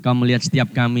Kau melihat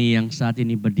setiap kami yang saat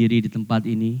ini berdiri di tempat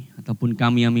ini, ataupun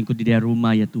kami yang mengikuti dari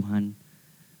rumah ya Tuhan.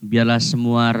 Biarlah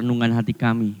semua renungan hati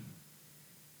kami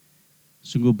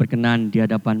sungguh berkenan di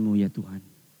hadapan-Mu ya Tuhan.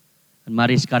 Dan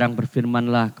mari sekarang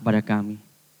berfirman-Lah kepada kami.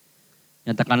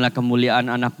 Nyatakanlah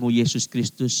kemuliaan anak-Mu Yesus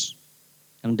Kristus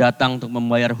yang datang untuk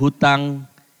membayar hutang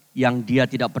yang Dia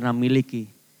tidak pernah miliki.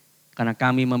 Karena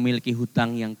kami memiliki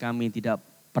hutang yang kami tidak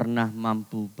pernah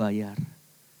mampu bayar.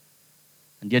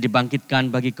 Dan Dia dibangkitkan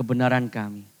bagi kebenaran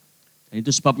kami. Dan itu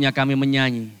sebabnya kami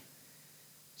menyanyi.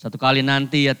 Satu kali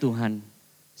nanti ya Tuhan,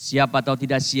 siap atau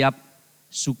tidak siap,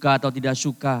 suka atau tidak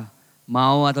suka,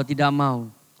 mau atau tidak mau,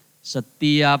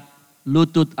 setiap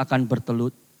lutut akan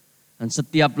bertelut dan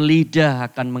setiap lidah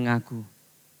akan mengaku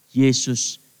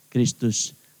Yesus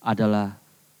Kristus adalah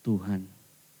Tuhan.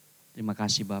 Terima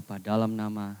kasih Bapa, dalam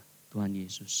nama Tuhan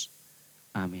Yesus.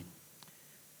 Amin.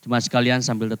 Jemaat sekalian,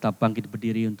 sambil tetap bangkit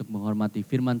berdiri untuk menghormati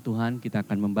firman Tuhan, kita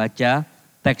akan membaca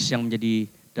teks yang menjadi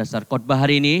dasar khotbah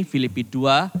hari ini, Filipi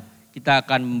 2. Kita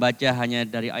akan membaca hanya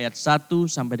dari ayat 1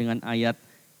 sampai dengan ayat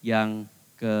yang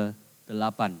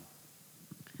ke-8.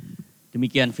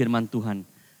 Demikian firman Tuhan.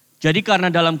 Jadi karena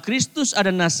dalam Kristus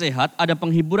ada nasihat, ada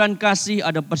penghiburan kasih,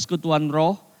 ada persekutuan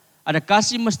roh, ada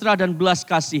kasih mesra dan belas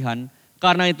kasihan.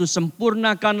 Karena itu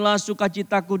sempurnakanlah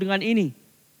sukacitaku dengan ini.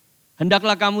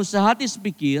 Hendaklah kamu sehati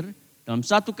sepikir dalam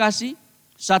satu kasih,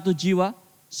 satu jiwa,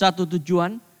 satu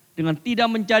tujuan, dengan tidak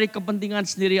mencari kepentingan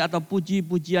sendiri atau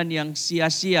puji-pujian yang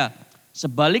sia-sia.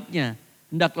 Sebaliknya,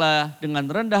 hendaklah dengan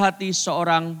rendah hati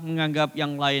seorang menganggap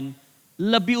yang lain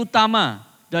lebih utama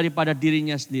daripada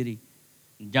dirinya sendiri.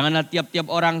 Janganlah tiap-tiap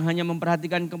orang hanya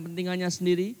memperhatikan kepentingannya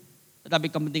sendiri,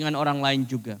 tetapi kepentingan orang lain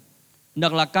juga.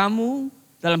 Hendaklah kamu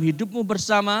dalam hidupmu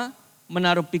bersama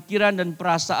menaruh pikiran dan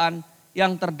perasaan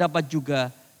yang terdapat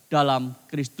juga dalam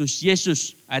Kristus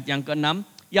Yesus. Ayat yang ke-6,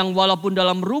 yang walaupun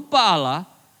dalam rupa Allah,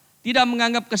 tidak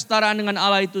menganggap kesetaraan dengan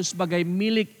Allah itu sebagai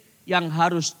milik yang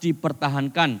harus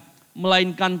dipertahankan.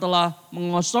 Melainkan telah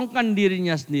mengosongkan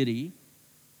dirinya sendiri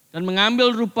dan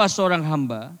mengambil rupa seorang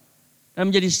hamba dan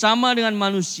menjadi sama dengan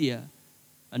manusia.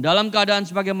 Dan dalam keadaan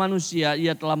sebagai manusia,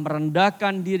 ia telah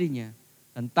merendahkan dirinya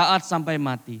dan taat sampai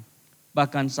mati,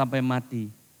 bahkan sampai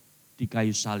mati di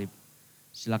kayu salib.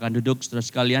 Silakan duduk saudara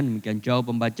sekalian, demikian jauh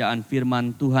pembacaan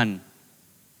firman Tuhan.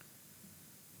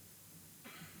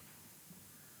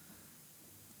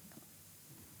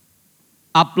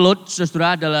 Upload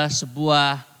saudara adalah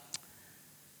sebuah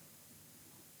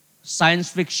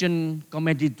science fiction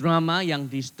komedi drama yang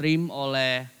di stream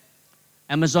oleh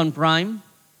Amazon Prime.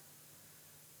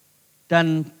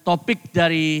 Dan topik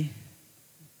dari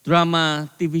drama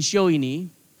TV show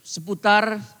ini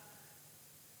seputar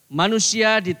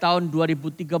manusia di tahun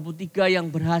 2033 yang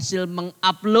berhasil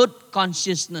mengupload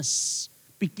consciousness,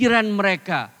 pikiran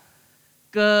mereka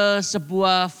ke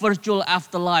sebuah virtual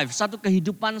afterlife, satu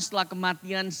kehidupan setelah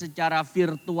kematian secara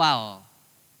virtual.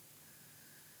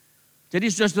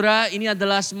 Jadi saudara-saudara, ini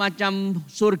adalah semacam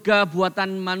surga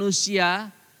buatan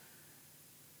manusia.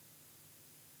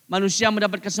 Manusia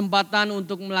mendapat kesempatan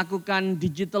untuk melakukan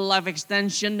digital life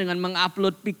extension dengan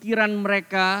mengupload pikiran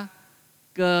mereka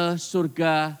ke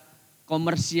surga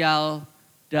komersial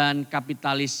dan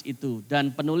kapitalis itu.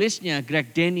 Dan penulisnya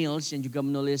Greg Daniels yang juga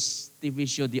menulis TV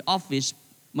show The Office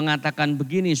mengatakan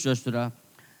begini saudara-saudara,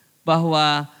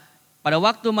 bahwa pada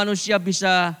waktu manusia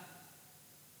bisa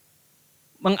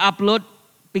mengupload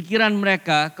pikiran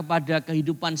mereka kepada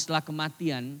kehidupan setelah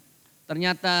kematian,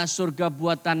 ternyata surga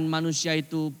buatan manusia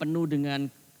itu penuh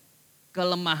dengan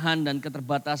kelemahan dan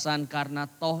keterbatasan karena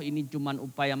toh ini cuma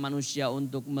upaya manusia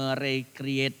untuk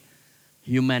merecreate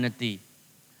humanity.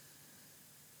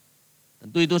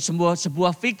 Tentu itu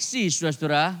sebuah fiksi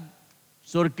saudara-saudara.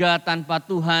 Surga tanpa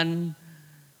Tuhan,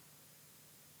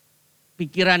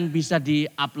 pikiran bisa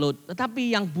di-upload.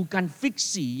 Tetapi yang bukan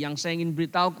fiksi yang saya ingin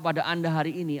beritahu kepada Anda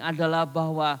hari ini adalah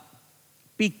bahwa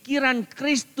pikiran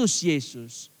Kristus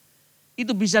Yesus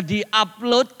itu bisa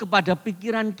di-upload kepada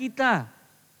pikiran kita.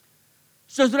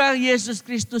 Saudara, Yesus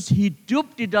Kristus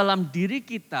hidup di dalam diri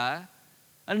kita,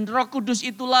 dan Roh Kudus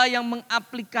itulah yang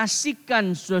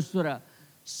mengaplikasikan saudara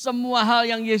semua hal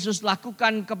yang Yesus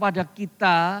lakukan kepada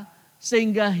kita,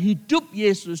 sehingga hidup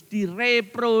Yesus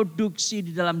direproduksi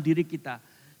di dalam diri kita.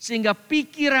 Sehingga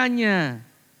pikirannya,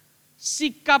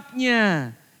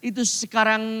 sikapnya itu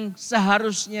sekarang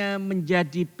seharusnya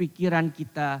menjadi pikiran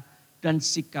kita dan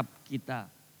sikap kita.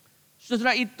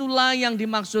 Saudara, itulah yang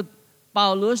dimaksud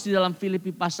Paulus di dalam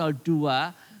Filipi pasal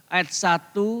 2 ayat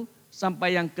 1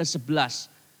 sampai yang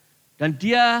ke-11. Dan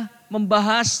dia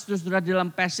membahas saudara dalam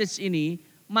passage ini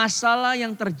masalah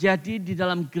yang terjadi di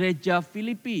dalam gereja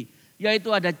Filipi.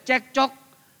 Yaitu ada cekcok,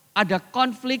 ada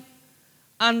konflik,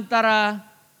 antara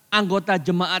anggota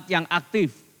jemaat yang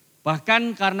aktif.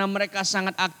 Bahkan karena mereka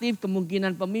sangat aktif,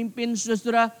 kemungkinan pemimpin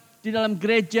saudara di dalam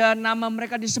gereja nama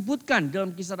mereka disebutkan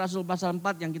dalam Kisah Rasul pasal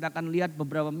 4 yang kita akan lihat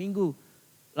beberapa minggu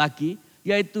lagi,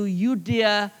 yaitu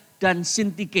Yudea dan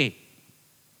Sintike.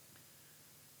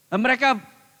 Dan mereka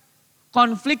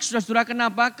konflik saudara,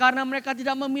 kenapa? Karena mereka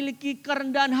tidak memiliki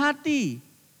kerendahan hati.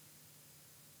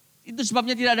 Itu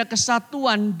sebabnya tidak ada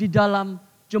kesatuan di dalam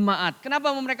jemaat.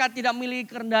 Kenapa mereka tidak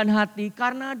memiliki kerendahan hati?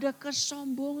 Karena ada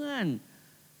kesombongan.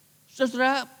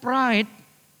 Saudara, pride,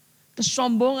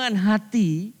 kesombongan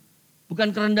hati,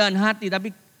 bukan kerendahan hati,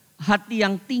 tapi hati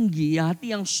yang tinggi,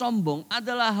 hati yang sombong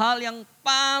adalah hal yang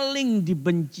paling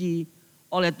dibenci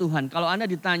oleh Tuhan. Kalau Anda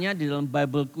ditanya di dalam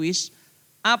Bible quiz,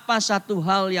 apa satu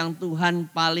hal yang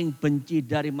Tuhan paling benci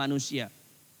dari manusia?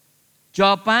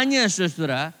 Jawabannya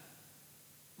saudara,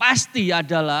 pasti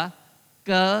adalah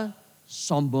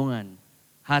kesombongan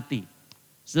hati.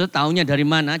 Saudara tahunya dari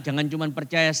mana? Jangan cuma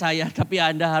percaya saya, tapi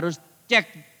Anda harus cek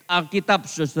Alkitab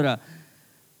saudara.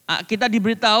 Kita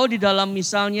diberitahu di dalam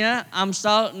misalnya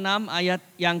Amsal 6 ayat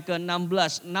yang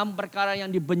ke-16. 6 perkara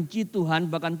yang dibenci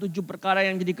Tuhan, bahkan 7 perkara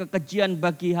yang jadi kekejian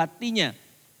bagi hatinya.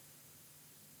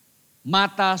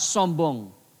 Mata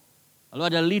sombong. Lalu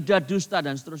ada lidah dusta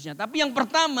dan seterusnya. Tapi yang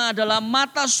pertama adalah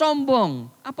mata sombong.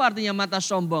 Apa artinya mata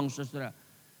sombong saudara?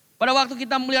 Pada waktu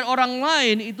kita melihat orang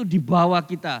lain itu di bawah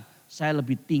kita. Saya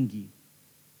lebih tinggi.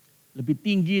 Lebih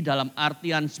tinggi dalam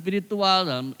artian spiritual,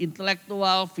 dalam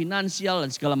intelektual, finansial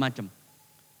dan segala macam.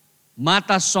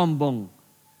 Mata sombong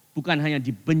bukan hanya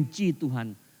dibenci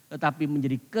Tuhan, tetapi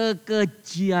menjadi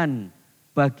kekejian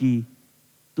bagi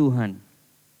Tuhan.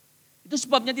 Itu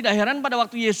sebabnya tidak heran pada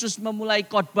waktu Yesus memulai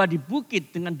khotbah di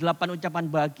bukit dengan 8 ucapan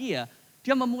bahagia.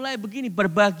 Dia memulai begini,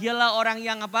 berbahagialah orang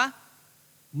yang apa?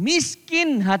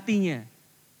 Miskin hatinya.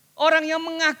 Orang yang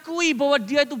mengakui bahwa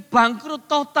dia itu bangkrut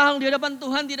total di hadapan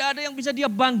Tuhan. Tidak ada yang bisa dia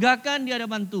banggakan di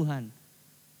hadapan Tuhan.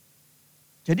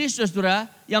 Jadi saudara,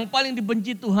 yang paling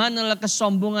dibenci Tuhan adalah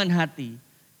kesombongan hati.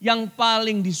 Yang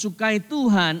paling disukai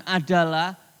Tuhan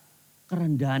adalah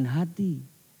kerendahan hati.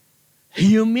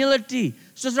 Humility.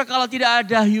 Saudara, kalau tidak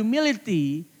ada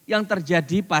humility, yang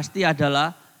terjadi pasti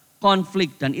adalah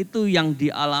konflik. Dan itu yang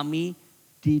dialami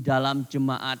di dalam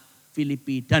jemaat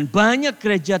Filipi. Dan banyak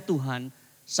gereja Tuhan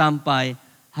sampai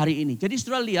hari ini. Jadi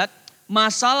saudara lihat,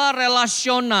 masalah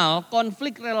relasional,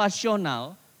 konflik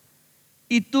relasional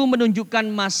itu menunjukkan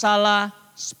masalah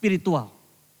spiritual.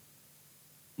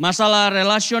 Masalah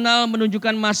relasional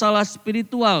menunjukkan masalah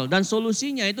spiritual dan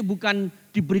solusinya itu bukan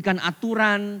diberikan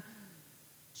aturan,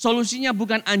 solusinya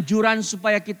bukan anjuran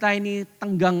supaya kita ini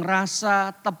tenggang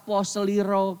rasa, tepo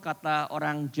seliro kata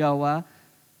orang Jawa.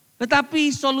 Tetapi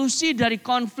solusi dari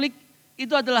konflik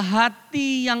itu adalah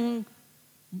hati yang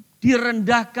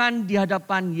direndahkan di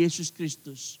hadapan Yesus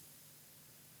Kristus.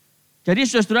 Jadi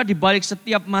saudara, di balik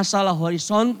setiap masalah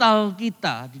horizontal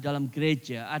kita di dalam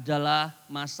gereja adalah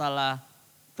masalah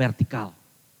vertikal.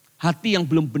 Hati yang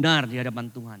belum benar di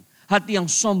hadapan Tuhan. Hati yang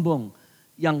sombong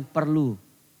yang perlu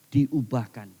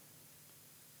diubahkan.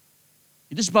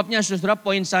 Itu sebabnya saudara,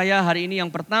 poin saya hari ini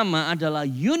yang pertama adalah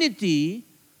unity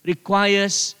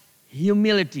requires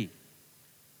humility.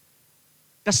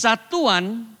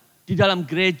 Kesatuan di dalam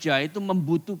gereja itu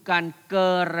membutuhkan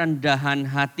kerendahan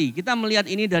hati. Kita melihat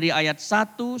ini dari ayat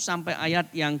 1 sampai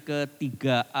ayat yang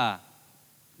ke-3a.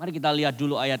 Mari kita lihat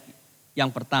dulu ayat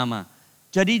yang pertama.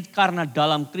 Jadi karena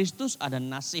dalam Kristus ada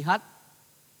nasihat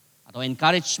atau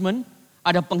encouragement,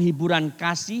 ada penghiburan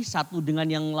kasih satu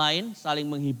dengan yang lain, saling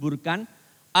menghiburkan.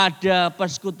 Ada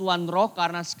persekutuan roh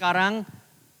karena sekarang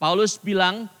Paulus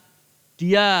bilang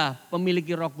dia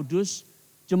memiliki Roh Kudus,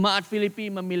 jemaat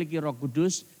Filipi memiliki Roh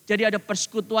Kudus. Jadi ada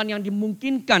persekutuan yang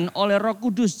dimungkinkan oleh Roh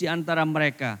Kudus di antara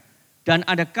mereka. Dan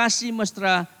ada kasih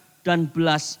mesra dan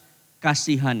belas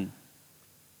kasihan.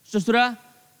 Saudara,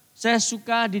 saya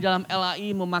suka di dalam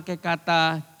LAI memakai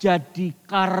kata jadi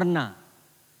karena.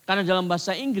 Karena dalam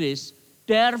bahasa Inggris,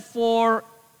 therefore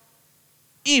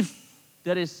if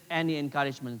there is any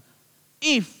encouragement.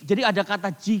 If, jadi ada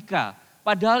kata jika.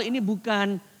 Padahal ini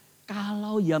bukan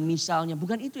kalau ya misalnya,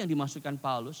 bukan itu yang dimaksudkan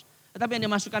Paulus. Tetapi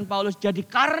yang dimasukkan Paulus jadi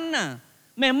karena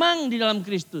memang di dalam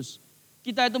Kristus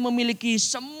kita itu memiliki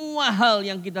semua hal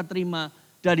yang kita terima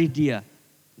dari Dia.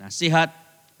 Nasihat,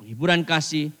 penghiburan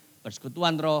kasih,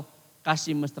 persekutuan roh,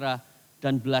 kasih mesra,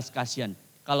 dan belas kasihan.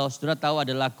 Kalau saudara tahu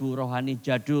ada lagu rohani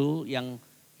jadul yang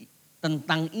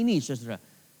tentang ini saudara.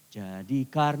 Jadi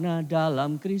karena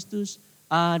dalam Kristus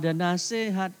ada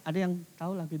nasihat, ada yang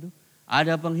tahu lagu itu?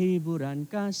 Ada penghiburan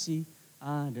kasih,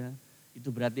 ada.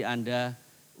 Itu berarti Anda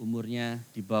umurnya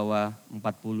di bawah 40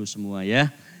 semua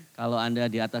ya. Kalau Anda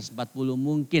di atas 40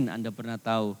 mungkin Anda pernah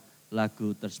tahu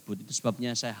lagu tersebut. Itu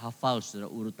sebabnya saya hafal saudara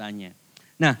urutannya.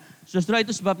 Nah saudara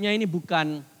itu sebabnya ini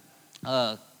bukan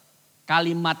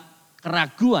kalimat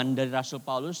keraguan dari Rasul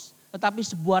Paulus. Tetapi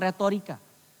sebuah retorika.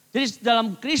 Jadi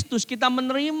dalam Kristus kita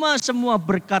menerima semua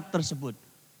berkat tersebut.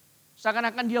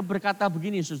 Seakan-akan dia berkata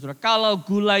begini saudara. Kalau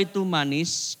gula itu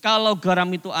manis, kalau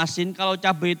garam itu asin, kalau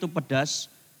cabai itu pedas.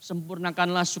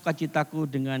 Sempurnakanlah sukacitaku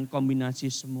dengan kombinasi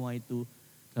semua itu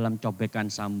dalam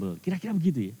cobekan sambal. Kira-kira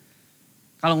begitu ya.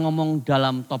 Kalau ngomong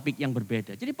dalam topik yang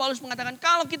berbeda. Jadi Paulus mengatakan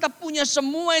kalau kita punya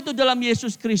semua itu dalam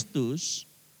Yesus Kristus.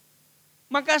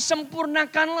 Maka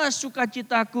sempurnakanlah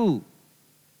sukacitaku.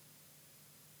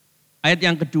 Ayat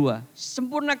yang kedua.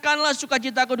 Sempurnakanlah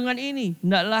sukacitaku dengan ini.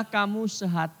 Hendaklah kamu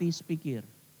sehati sepikir.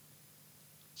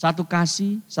 Satu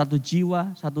kasih, satu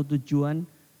jiwa, satu tujuan.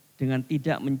 Dengan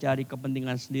tidak mencari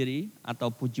kepentingan sendiri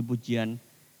atau puji-pujian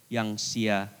yang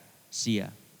sia-sia.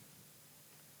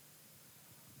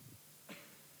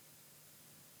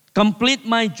 Complete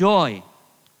my joy.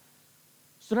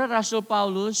 Saudara Rasul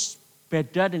Paulus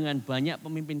beda dengan banyak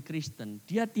pemimpin Kristen.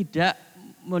 Dia tidak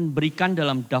memberikan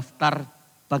dalam daftar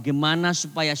bagaimana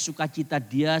supaya sukacita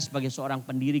dia sebagai seorang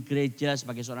pendiri gereja,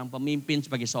 sebagai seorang pemimpin,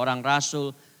 sebagai seorang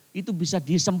rasul. Itu bisa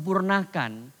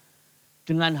disempurnakan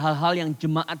dengan hal-hal yang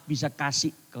jemaat bisa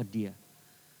kasih ke dia.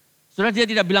 Saudara dia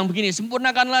tidak bilang begini,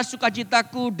 sempurnakanlah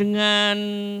sukacitaku dengan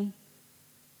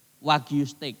wagyu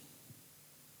steak.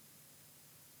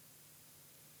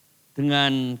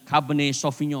 Dengan Cabernet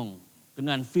Sauvignon,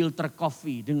 dengan filter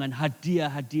coffee, dengan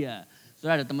hadiah-hadiah.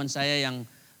 Saudara ada teman saya yang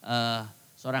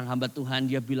seorang hamba Tuhan,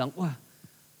 dia bilang, wah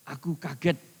aku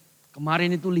kaget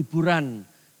kemarin itu liburan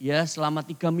ya selama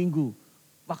 3 minggu.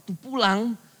 Waktu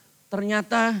pulang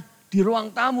ternyata di ruang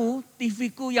tamu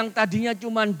TV-ku yang tadinya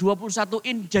cuma 21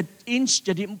 inch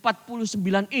jadi 49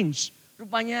 inch.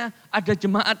 Rupanya ada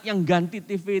jemaat yang ganti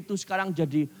TV itu sekarang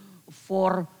jadi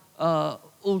 4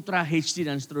 Ultra HD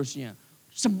dan seterusnya.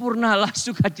 Sempurnalah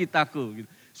sukacitaku.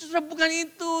 Saudara bukan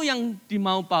itu yang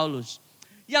dimau Paulus.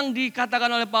 Yang dikatakan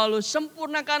oleh Paulus,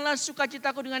 sempurnakanlah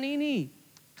sukacitaku dengan ini.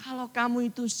 Kalau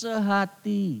kamu itu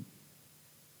sehati.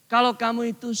 Kalau kamu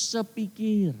itu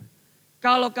sepikir.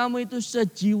 Kalau kamu itu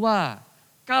sejiwa.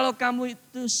 Kalau kamu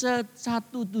itu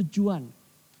satu tujuan.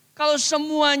 Kalau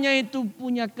semuanya itu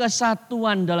punya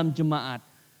kesatuan dalam jemaat.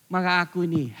 Maka aku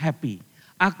ini happy.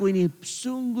 Aku ini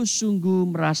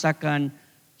sungguh-sungguh merasakan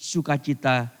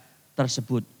sukacita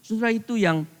tersebut. Saudara itu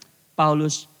yang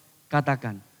Paulus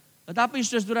katakan. Tetapi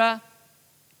saudara,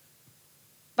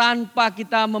 tanpa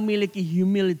kita memiliki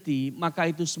humility,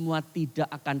 maka itu semua tidak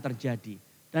akan terjadi.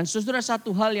 Dan saudara satu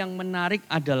hal yang menarik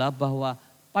adalah bahwa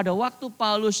pada waktu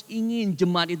Paulus ingin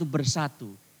jemaat itu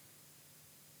bersatu.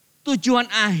 Tujuan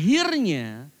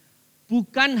akhirnya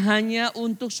bukan hanya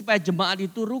untuk supaya jemaat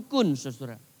itu rukun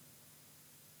saudara.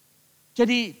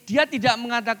 Jadi dia tidak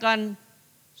mengatakan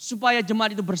supaya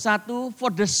jemaat itu bersatu for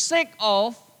the sake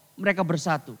of mereka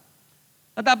bersatu.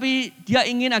 Tetapi dia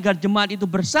ingin agar jemaat itu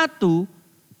bersatu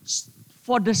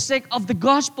for the sake of the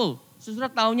gospel.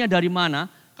 Saudara tahunya dari mana?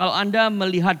 Kalau Anda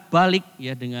melihat balik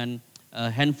ya dengan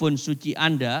handphone suci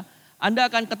Anda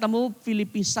akan ketemu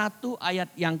Filipi 1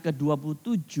 ayat yang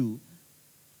ke-27.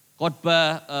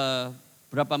 Khotbah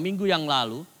berapa minggu yang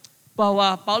lalu.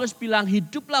 Bahwa Paulus bilang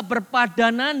hiduplah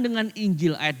berpadanan dengan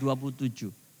Injil ayat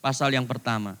 27. Pasal yang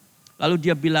pertama. Lalu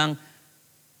dia bilang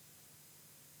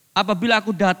apabila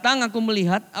aku datang aku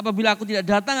melihat, apabila aku tidak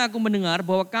datang aku mendengar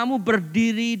bahwa kamu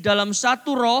berdiri dalam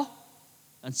satu roh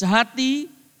dan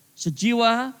sehati,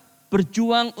 sejiwa,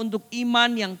 berjuang untuk iman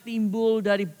yang timbul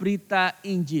dari berita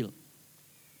Injil.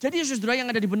 Jadi saudara yang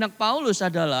ada di benak Paulus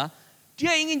adalah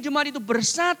dia ingin jemaat itu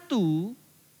bersatu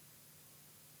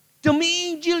demi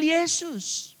Injil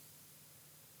Yesus.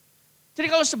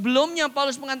 Jadi kalau sebelumnya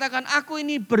Paulus mengatakan aku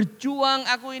ini berjuang,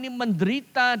 aku ini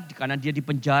menderita. Karena dia di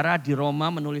penjara di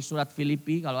Roma menulis surat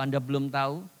Filipi kalau Anda belum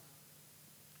tahu.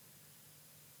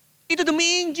 Itu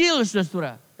demi Injil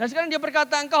saudara-saudara. Dan sekarang dia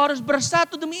berkata engkau harus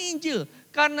bersatu demi Injil.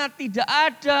 Karena tidak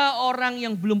ada orang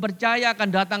yang belum percaya akan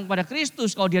datang kepada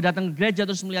Kristus. Kalau dia datang ke gereja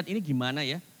terus melihat ini gimana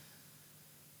ya.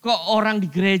 Kok orang di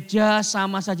gereja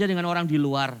sama saja dengan orang di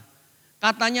luar.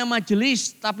 Katanya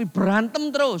majelis tapi berantem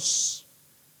terus.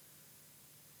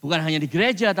 Bukan hanya di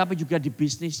gereja tapi juga di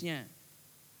bisnisnya.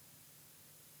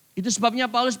 Itu sebabnya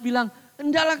Paulus bilang,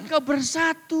 hendaklah engkau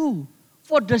bersatu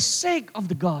for the sake of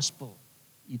the gospel.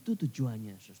 Itu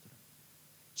tujuannya saudara.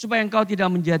 Supaya engkau tidak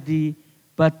menjadi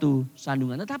batu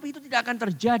sandungan. Tetapi itu tidak akan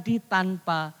terjadi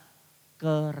tanpa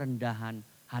kerendahan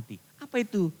hati. Apa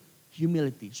itu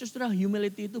humility? Saudara,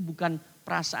 humility itu bukan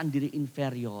perasaan diri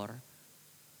inferior.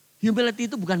 Humility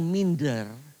itu bukan minder.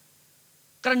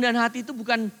 Kerendahan hati itu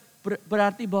bukan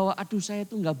berarti bahwa aduh saya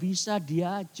tuh nggak bisa,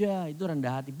 dia aja itu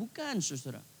rendah hati. Bukan,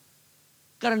 saudara.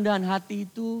 Kerendahan hati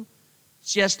itu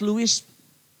C.S. Lewis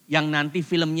yang nanti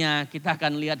filmnya kita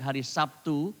akan lihat hari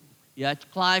Sabtu. Ya,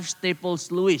 Clive Staples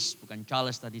Lewis, bukan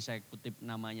Charles tadi saya kutip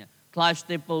namanya. Clive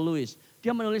Staples Lewis.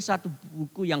 Dia menulis satu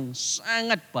buku yang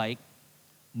sangat baik,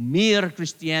 Mere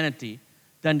Christianity.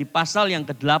 Dan di pasal yang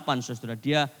ke-8 saudara,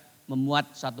 dia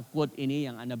memuat satu quote ini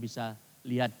yang Anda bisa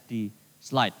lihat di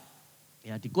slide.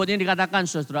 Ya, di quote ini dikatakan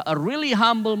saudara, a really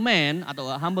humble man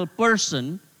atau a humble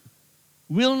person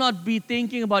will not be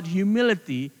thinking about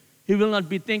humility, he will not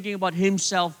be thinking about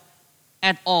himself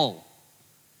at all.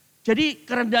 Jadi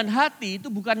kerendahan hati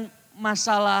itu bukan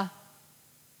masalah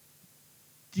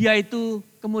dia itu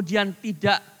kemudian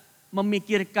tidak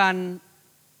memikirkan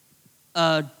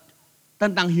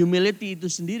tentang humility itu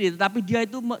sendiri, tetapi dia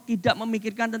itu tidak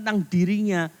memikirkan tentang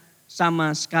dirinya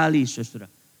sama sekali, saudara.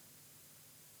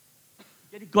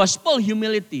 Jadi gospel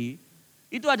humility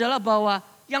itu adalah bahwa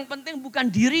yang penting bukan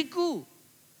diriku,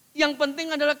 yang penting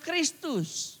adalah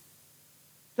Kristus.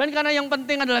 Dan karena yang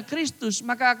penting adalah Kristus,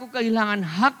 maka aku kehilangan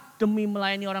hak demi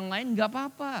melayani orang lain, enggak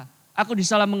apa-apa. Aku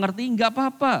disalah mengerti, enggak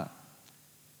apa-apa.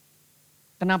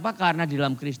 Kenapa? Karena di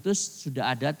dalam Kristus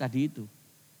sudah ada tadi itu.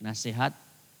 Nasihat,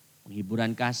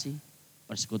 penghiburan kasih,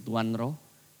 persekutuan roh.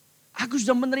 Aku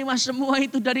sudah menerima semua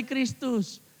itu dari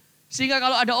Kristus. Sehingga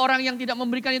kalau ada orang yang tidak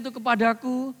memberikan itu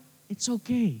kepadaku, it's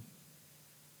okay.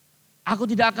 Aku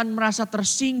tidak akan merasa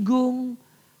tersinggung,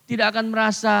 tidak akan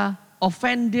merasa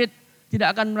offended,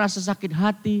 tidak akan merasa sakit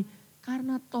hati.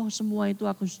 Karena toh semua itu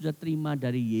aku sudah terima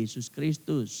dari Yesus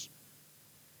Kristus.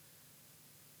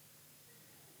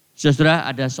 Saudara,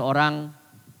 ada seorang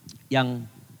yang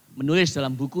menulis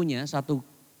dalam bukunya satu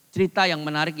cerita yang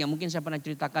menarik yang mungkin saya pernah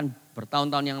ceritakan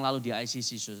bertahun-tahun yang lalu di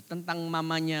ICC, tentang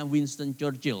mamanya Winston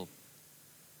Churchill.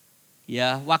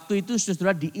 Ya, waktu itu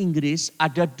saudara di Inggris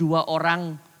ada 2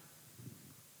 orang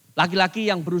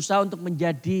laki-laki yang berusaha untuk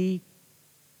menjadi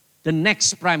the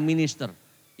next prime minister.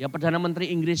 Ya, Perdana Menteri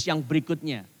Inggris yang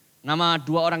berikutnya. Nama 2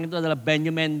 orang itu adalah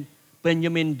Benjamin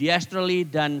Disraeli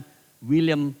dan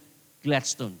William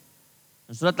Gladstone.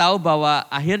 Dan saudara tahu bahwa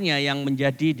akhirnya yang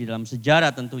menjadi di dalam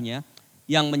sejarah tentunya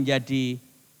yang menjadi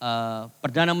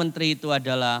Perdana Menteri itu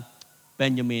adalah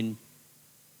Benjamin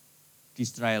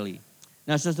Disraeli.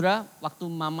 Nah saudara, waktu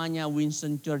mamanya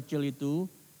Winston Churchill itu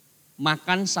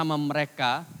makan sama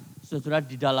mereka, saudara,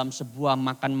 di dalam sebuah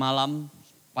makan malam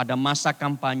pada masa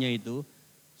kampanye itu,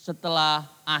 setelah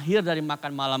akhir dari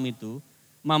makan malam itu,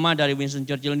 mama dari Winston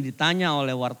Churchill ini ditanya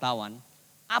oleh wartawan,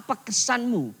 apa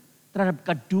kesanmu terhadap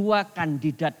kedua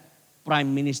kandidat prime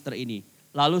minister ini?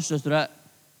 Lalu saudara,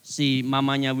 si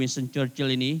mamanya Winston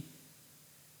Churchill ini,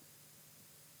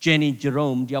 Jenny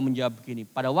Jerome, dia menjawab begini,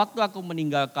 pada waktu aku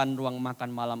meninggalkan ruang makan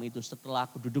malam itu setelah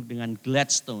aku duduk dengan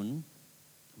Gladstone,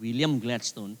 William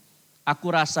Gladstone,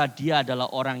 aku rasa dia adalah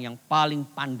orang yang paling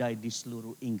pandai di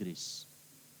seluruh Inggris.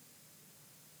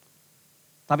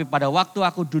 Tapi pada waktu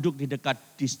aku duduk di dekat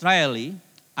Disraeli,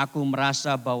 aku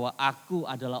merasa bahwa aku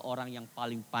adalah orang yang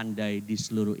paling pandai di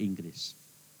seluruh Inggris.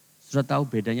 Sudah tahu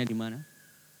bedanya di mana?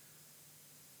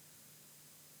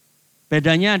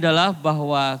 Bedanya adalah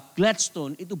bahwa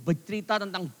Gladstone itu bercerita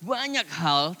tentang banyak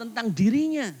hal tentang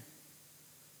dirinya.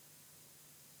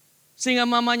 Sehingga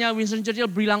mamanya Winston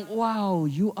Churchill bilang, wow,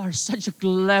 you are such a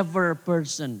clever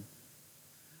person.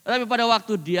 Tapi pada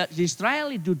waktu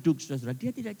Disraeli duduk, saudara,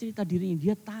 dia tidak cerita dirinya.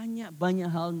 Dia tanya banyak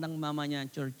hal tentang mamanya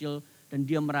Churchill dan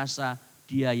dia merasa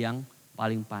dia yang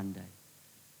paling pandai.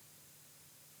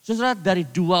 Saudara, dari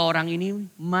 2 orang ini,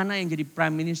 mana yang jadi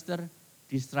prime minister?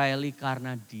 Disraeli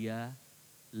karena dia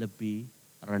lebih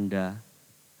rendah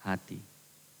hati.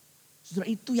 Saudara,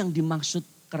 itu yang dimaksud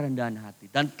kerendahan hati.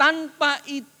 Dan tanpa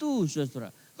itu,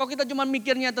 saudara, kalau kita cuma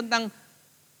mikirnya tentang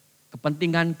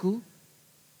kepentinganku,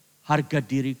 harga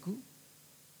diriku,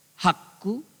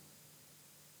 hakku,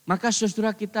 maka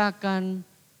saudara kita akan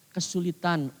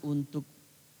kesulitan untuk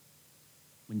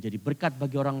menjadi berkat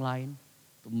bagi orang lain,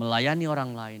 untuk melayani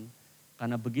orang lain.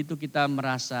 Karena begitu kita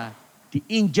merasa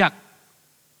diinjak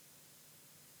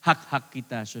hak-hak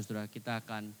kita, saudara, kita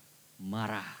akan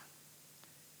marah.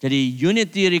 Jadi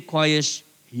unity requires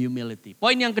humility.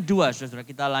 Poin yang kedua, saudara,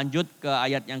 kita lanjut ke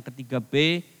ayat yang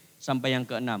ke-3b sampai yang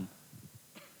ke-6.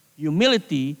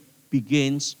 Humility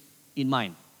begins in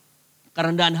mind.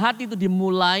 Kerendahan hati itu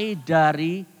dimulai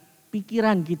dari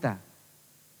pikiran kita.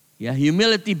 Ya,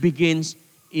 humility begins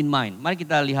in mind. Mari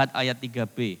kita lihat ayat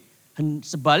 3b.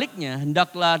 Sebaliknya,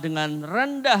 hendaklah dengan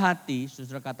rendah hati,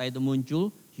 saudara, kata itu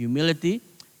muncul, humility,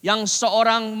 yang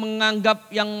seorang menganggap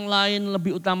yang lain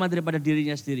lebih utama daripada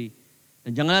dirinya sendiri.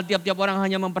 Dan janganlah tiap-tiap orang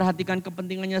hanya memperhatikan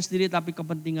kepentingannya sendiri, tapi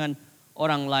kepentingan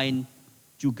orang lain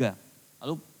juga.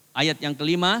 Lalu ayat yang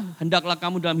kelima, hendaklah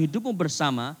kamu dalam hidupmu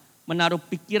bersama menaruh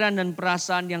pikiran dan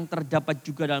perasaan yang terdapat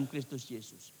juga dalam Kristus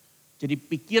Yesus. Jadi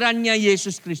pikirannya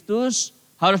Yesus Kristus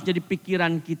harus jadi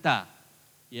pikiran kita.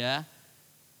 Ya,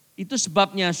 itu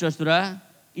sebabnya saudara,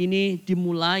 ini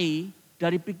dimulai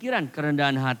dari pikiran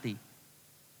kerendahan hati.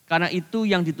 Karena itu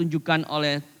yang ditunjukkan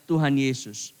oleh Tuhan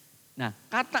Yesus. Nah,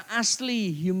 kata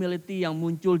asli humility yang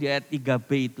muncul di ayat 3b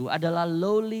itu adalah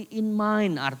lowly in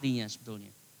mind artinya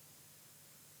sebetulnya.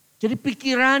 Jadi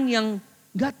pikiran yang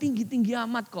gak tinggi-tinggi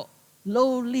amat kok.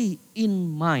 Lowly in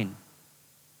mind.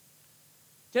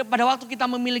 Jadi pada waktu kita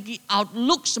memiliki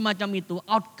outlook semacam itu,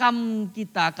 outcome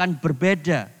kita akan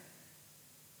berbeda.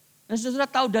 Dan saudara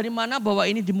tahu dari mana bahwa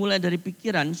ini dimulai dari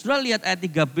pikiran. Saudara lihat ayat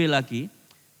 3b lagi.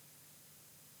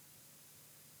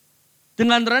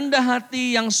 Dengan rendah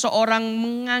hati yang seorang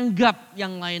menganggap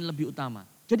yang lain lebih utama.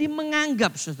 Jadi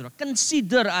menganggap saudara,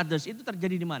 consider others itu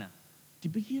terjadi di mana? Di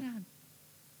pikiran.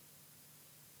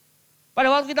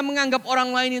 Pada waktu kita menganggap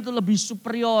orang lain itu lebih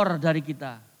superior dari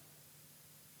kita.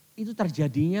 Itu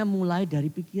terjadinya mulai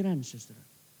dari pikiran saudara.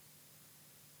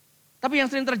 Tapi yang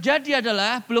sering terjadi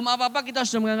adalah belum apa-apa kita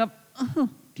sudah menganggap,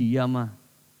 dia mah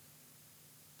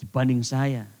dibanding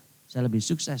saya lebih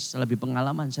sukses, saya lebih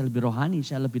pengalaman, saya lebih rohani,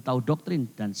 saya lebih tahu doktrin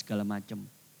dan segala macam.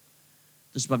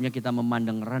 Itu sebabnya kita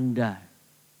memandang rendah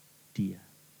dia.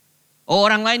 Oh,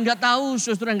 orang lain gak tahu,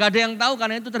 saudara gak ada yang tahu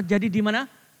karena itu terjadi di mana?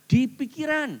 Di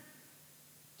pikiran.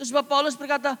 Itu sebab Paulus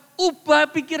berkata,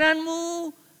 ubah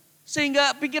pikiranmu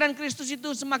sehingga pikiran Kristus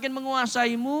itu semakin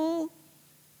menguasaimu.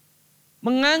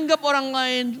 Menganggap orang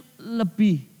lain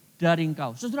lebih dari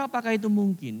engkau. Saudara, apakah itu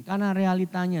mungkin? Karena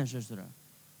realitanya saudara.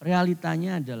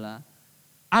 Realitanya adalah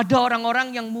ada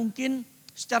orang-orang yang mungkin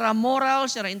secara moral,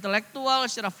 secara intelektual,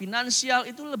 secara finansial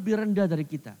itu lebih rendah dari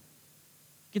kita.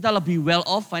 Kita lebih well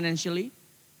off financially,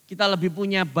 kita lebih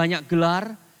punya banyak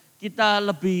gelar, kita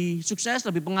lebih sukses,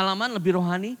 lebih pengalaman, lebih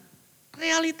rohani.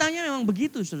 Realitanya memang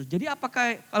begitu saudara. Jadi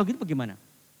apakah kalau gitu bagaimana?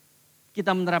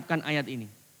 Kita menerapkan ayat ini.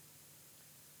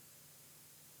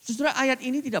 Saudara, ayat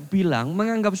ini tidak bilang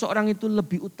menganggap seorang itu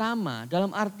lebih utama dalam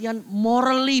artian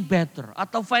morally better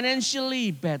atau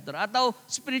financially better atau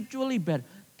spiritually better.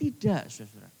 Tidak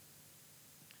saudara.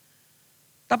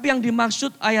 Tapi yang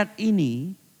dimaksud ayat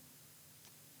ini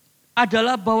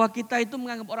adalah bahwa kita itu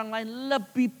menganggap orang lain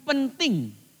lebih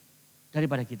penting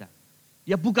daripada kita.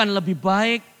 Ya bukan lebih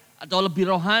baik atau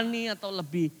lebih rohani atau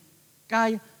lebih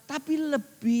kaya, tapi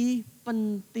lebih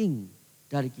penting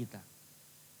dari kita.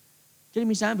 Jadi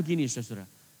misalnya begini saudara,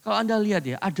 kalau Anda lihat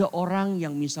ya ada orang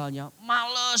yang misalnya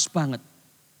males banget.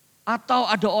 Atau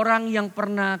ada orang yang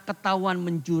pernah ketahuan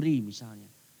mencuri misalnya.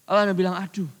 Kalau Anda bilang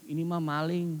aduh ini mah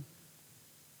maling.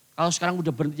 Kalau sekarang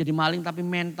udah berhenti jadi maling tapi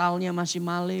mentalnya masih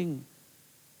maling.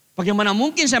 Bagaimana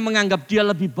mungkin saya menganggap dia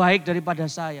lebih baik daripada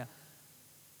saya?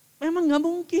 Memang gak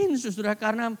mungkin saudara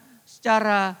karena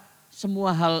secara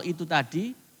semua hal itu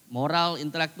tadi, moral,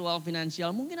 intelektual,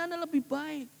 finansial mungkin Anda lebih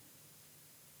baik.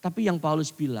 Tapi yang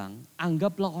Paulus bilang,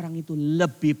 anggaplah orang itu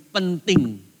lebih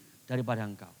penting daripada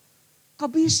engkau. Kok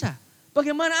bisa?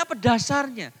 Bagaimana apa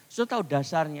dasarnya? Sudah tahu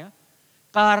dasarnya?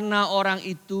 Karena orang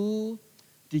itu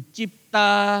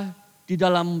dicipta di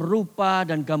dalam rupa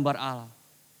dan gambar Allah.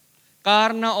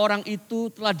 Karena orang itu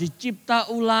telah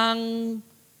dicipta ulang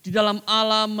di dalam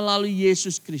Allah melalui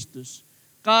Yesus Kristus.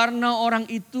 Karena orang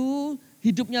itu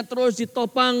hidupnya terus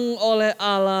ditopang oleh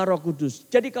Allah Roh Kudus.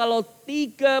 Jadi kalau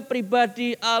tiga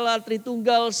pribadi Allah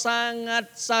Tritunggal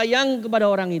sangat sayang kepada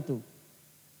orang itu.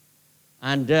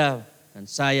 Anda dan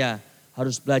saya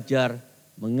harus belajar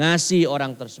mengasihi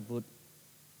orang tersebut.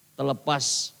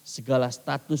 Terlepas segala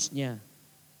statusnya,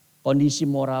 kondisi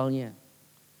moralnya,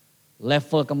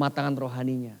 level kematangan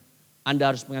rohaninya.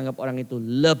 Anda harus menganggap orang itu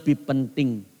lebih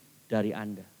penting dari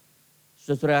Anda.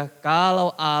 Saudara,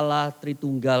 kalau Allah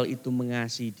Tritunggal itu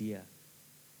mengasihi dia.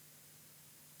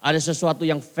 Ada sesuatu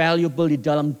yang valuable di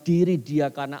dalam diri dia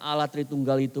karena Allah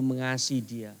Tritunggal itu mengasihi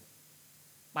dia.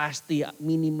 Pasti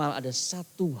minimal ada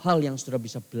satu hal yang saudara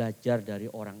bisa belajar dari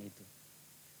orang itu.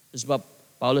 Sebab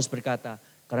Paulus berkata,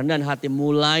 kerendahan hati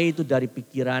mulai itu dari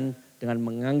pikiran dengan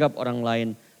menganggap orang lain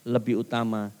lebih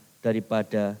utama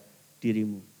daripada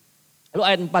dirimu. Lalu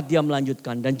ayat 4 dia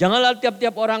melanjutkan, dan janganlah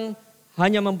tiap-tiap orang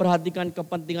hanya memperhatikan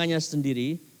kepentingannya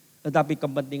sendiri, tetapi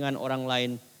kepentingan orang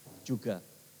lain juga.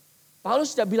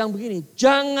 Paulus tidak bilang begini,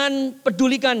 jangan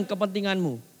pedulikan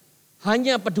kepentinganmu.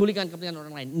 Hanya pedulikan kepentingan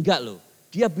orang lain. Enggak loh.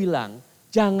 Dia bilang,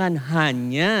 jangan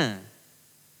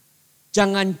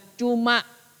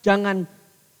jangan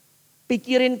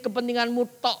pikirin kepentinganmu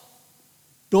tok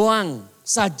doang.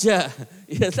 saja,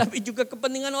 ya, tapi juga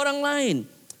kepentingan orang lain.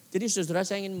 Jadi saudara,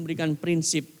 saya ingin memberikan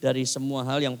prinsip dari semua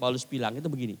hal yang Paulus bilang itu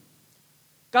begini.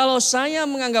 Kalau saya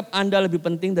menganggap Anda lebih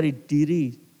penting dari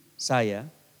diri saya,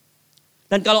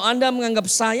 dan kalau Anda menganggap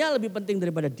saya lebih penting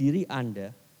daripada diri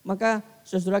Anda, maka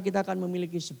saudara kita akan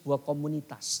memiliki sebuah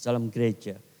komunitas dalam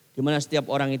gereja, di mana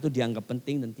setiap orang itu dianggap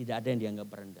penting dan tidak ada yang dianggap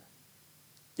rendah.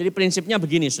 Jadi prinsipnya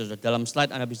begini saudara, dalam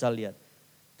slide Anda bisa lihat.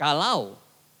 Kalau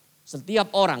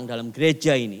setiap orang dalam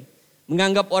gereja ini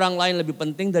menganggap orang lain lebih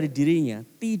penting dari dirinya,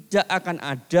 tidak akan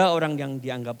ada orang yang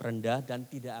dianggap rendah dan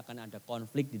tidak akan ada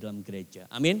konflik di dalam gereja.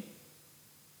 Amin.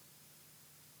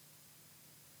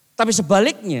 Tapi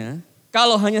sebaliknya,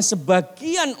 kalau hanya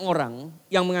sebagian orang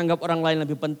yang menganggap orang lain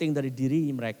lebih penting dari diri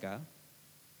mereka,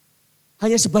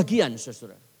 hanya sebagian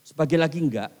saudara, sebagian lagi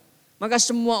enggak, maka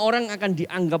semua orang akan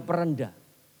dianggap rendah.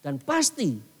 Dan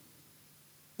pasti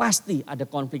ada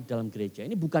konflik dalam gereja.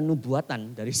 Ini bukan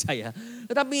nubuatan dari saya.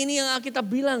 Tetapi ini yang Alkitab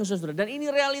bilang saudara. Dan ini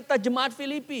realita jemaat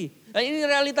Filipi. Dan ini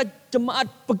realita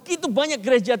jemaat begitu banyak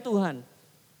gereja Tuhan.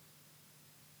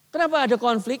 Kenapa ada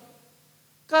konflik?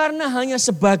 Karena hanya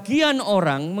sebagian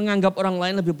orang menganggap orang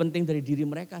lain lebih penting dari diri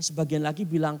mereka. Sebagian lagi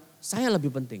bilang, saya lebih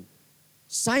penting.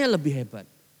 Saya lebih hebat.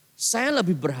 Saya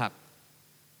lebih berhak.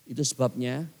 Itu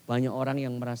sebabnya banyak orang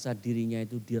yang merasa dirinya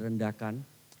itu direndahkan.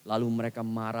 Lalu mereka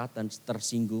marah dan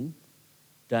tersinggung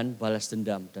dan balas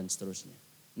dendam dan seterusnya.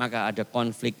 Maka ada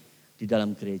konflik di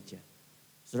dalam gereja.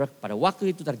 Saudara, pada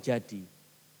waktu itu terjadi,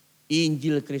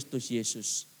 Injil Kristus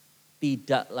Yesus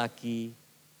tidak lagi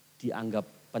dianggap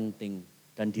penting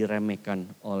dan diremehkan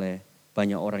oleh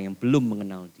banyak orang yang belum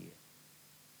mengenal Dia.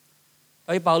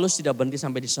 Tapi Paulus tidak berhenti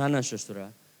sampai di sana,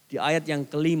 saudara. Di ayat yang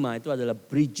kelima itu adalah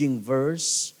bridging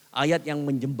verse, ayat yang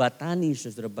menjembatani,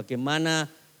 saudara, bagaimana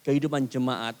kehidupan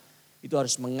jemaat itu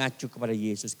harus mengacu kepada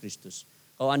Yesus Kristus.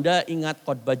 Kalau Anda ingat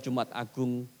khotbah Jumat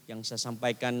Agung yang saya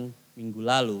sampaikan minggu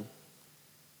lalu,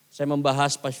 saya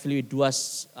membahas pas Filipi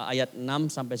 2 ayat 6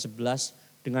 sampai 11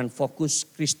 dengan fokus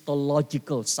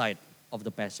Christological side of the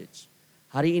passage.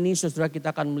 Hari ini saudara kita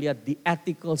akan melihat the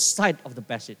ethical side of the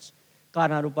passage.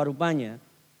 Karena rupa-rupanya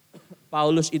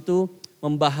Paulus itu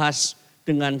membahas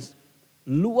dengan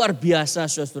luar biasa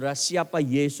saudara siapa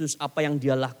Yesus, apa yang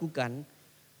dia lakukan.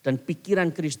 Dan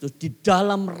pikiran Kristus di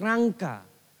dalam rangka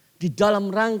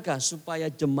supaya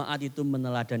jemaat itu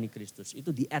meneladani Kristus.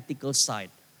 Itu the ethical side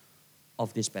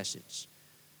of this passage.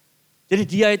 Jadi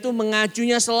dia itu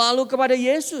mengacunya selalu kepada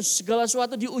Yesus. Segala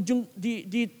sesuatu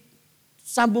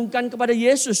disambungkan kepada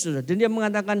Yesus. Dan dia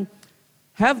mengatakan,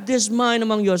 have this mind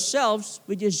among yourselves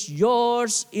which is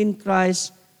yours in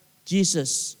Christ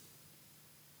Jesus.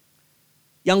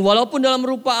 Yang walaupun dalam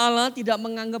rupa Allah tidak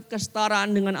menganggap kesetaraan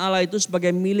dengan Allah itu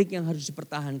sebagai milik yang harus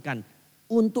dipertahankan.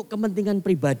 Untuk kepentingan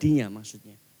pribadinya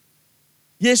maksudnya.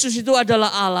 Yesus itu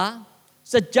adalah Allah.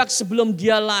 Sejak sebelum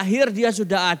dia lahir dia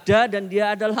sudah ada dan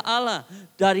dia adalah Allah.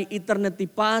 Dari eternity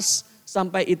past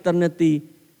sampai eternity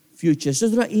future.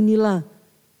 Saudara, inilah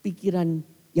pikiran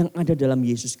yang ada dalam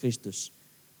Yesus Kristus.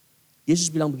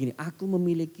 Yesus bilang begini, aku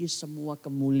memiliki semua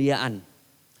kemuliaan.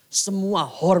 Semua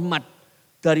hormat.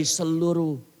 Dari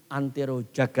seluruh antero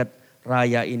jagat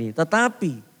raya ini.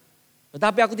 Tetapi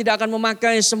aku tidak akan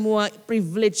memakai semua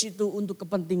privilege itu untuk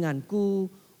kepentinganku,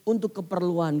 untuk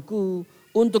keperluanku,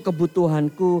 untuk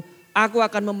kebutuhanku. Aku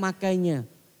akan memakainya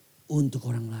untuk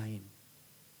orang lain.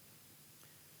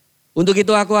 Untuk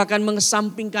itu aku akan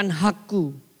mengesampingkan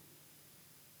hakku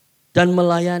dan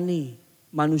melayani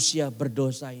manusia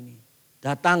berdosa ini.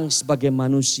 Datang sebagai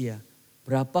manusia,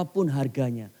 berapapun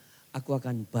harganya, aku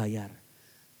akan bayar.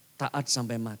 Taat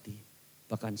sampai mati,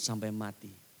 bahkan sampai mati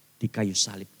di kayu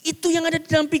salib. Itu yang ada di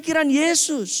dalam pikiran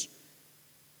Yesus.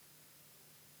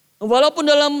 Walaupun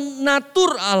dalam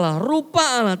natur Allah, rupa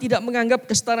Allah tidak menganggap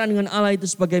kesetaraan dengan Allah itu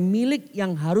sebagai milik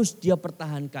yang harus dia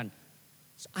pertahankan.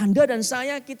 Anda dan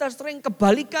saya kita sering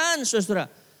kebalikan saudara.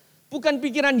 Bukan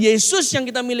pikiran Yesus yang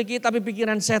kita miliki tapi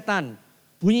pikiran setan.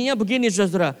 Bunyinya begini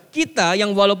saudara, kita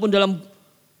yang walaupun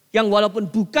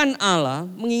bukan Allah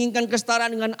menginginkan kesetaraan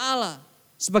dengan Allah.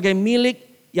 Sebagai milik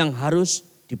yang harus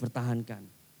dipertahankan.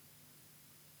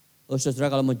 Oh saudara,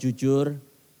 kalau mau jujur,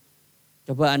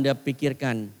 coba Anda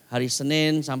pikirkan hari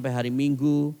Senin sampai hari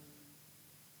Minggu,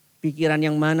 pikiran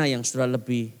yang mana yang saudara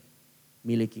lebih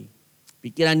miliki?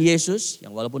 Pikiran Yesus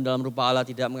yang walaupun dalam rupa Allah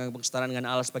tidak menganggap kesetaraan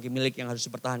dengan Allah sebagai milik yang harus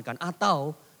dipertahankan,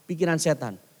 atau pikiran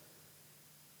setan?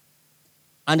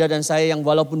 Anda dan saya yang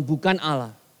walaupun bukan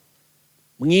Allah,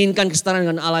 menginginkan kesetaraan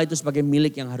dengan Allah itu sebagai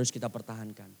milik yang harus kita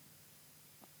pertahankan.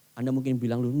 Anda mungkin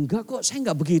bilang, loh enggak kok saya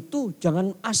enggak begitu,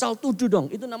 jangan asal tuduh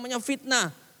dong, itu namanya fitnah.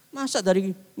 Masa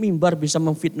dari mimbar bisa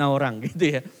memfitnah orang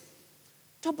gitu ya.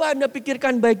 Coba Anda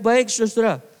pikirkan baik-baik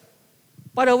saudara.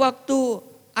 Pada waktu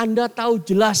Anda tahu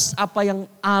jelas apa yang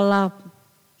Allah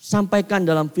sampaikan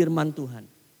dalam firman Tuhan.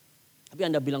 Tapi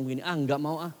Anda bilang begini, enggak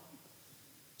mau ah.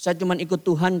 Saya cuma ikut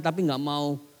Tuhan tapi enggak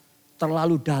mau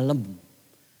terlalu dalam.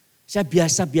 Saya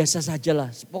biasa-biasa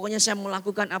sajalah. Pokoknya saya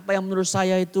melakukan apa yang menurut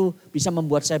saya itu bisa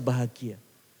membuat saya bahagia.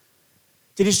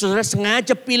 Jadi saudara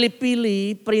sengaja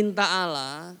pilih-pilih perintah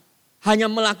Allah.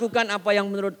 Hanya melakukan apa yang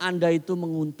menurut Anda itu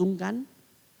menguntungkan.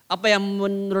 Apa yang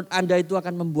menurut Anda itu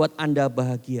akan membuat Anda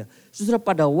bahagia. Saudara,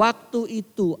 pada waktu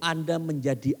itu Anda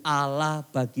menjadi Allah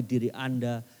bagi diri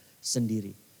Anda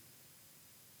sendiri.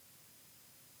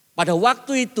 Pada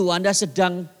waktu itu Anda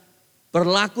sedang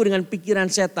berlaku dengan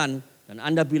pikiran setan. Dan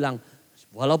Anda bilang,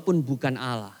 walaupun bukan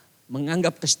Allah,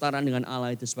 menganggap kesetaraan dengan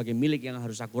Allah itu sebagai milik yang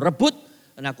harus aku rebut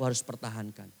dan aku harus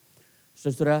pertahankan.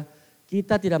 Saudara,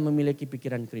 kita tidak memiliki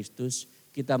pikiran Kristus,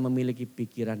 kita memiliki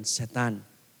pikiran setan.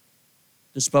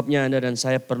 Itu sebabnya Anda dan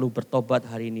saya perlu bertobat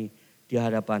hari ini di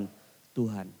hadapan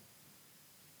Tuhan.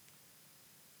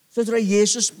 Saudara,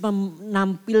 Yesus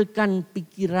menampilkan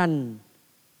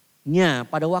pikirannya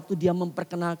pada waktu dia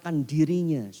memperkenalkan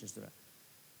dirinya, saudara.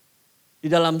 Di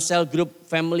dalam cell group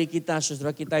family kita, saudara,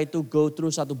 kita itu go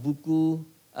through satu buku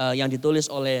yang ditulis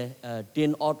oleh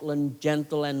Dean Ortlund,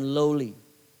 Gentle and Lowly.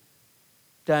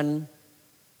 Dan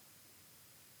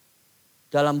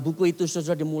dalam buku itu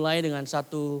saudara dimulai dengan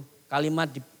satu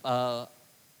kalimat di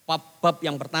bab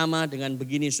yang pertama dengan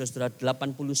begini saudara,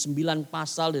 89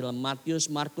 pasal di dalam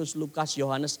Matius, Markus, Lukas,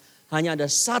 Yohanes. Hanya ada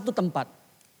satu tempat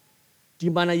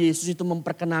di mana Yesus itu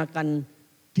memperkenalkan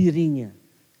dirinya,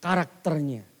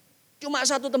 karakternya. Cuma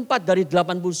satu tempat dari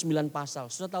 89 pasal.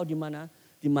 Sudah tahu di mana?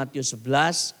 Di Matius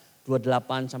 11,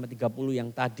 28 sampai 30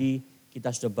 yang tadi kita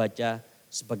sudah baca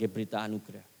sebagai berita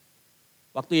anugerah.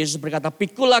 Waktu Yesus berkata,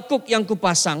 "Pikulah kuk yang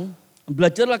kupasang,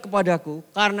 belajarlah kepadaku."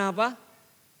 Karena apa?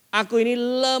 Aku ini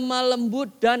lemah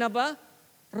lembut dan apa?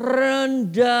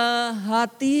 Rendah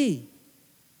hati.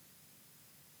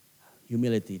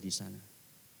 Humility di sana.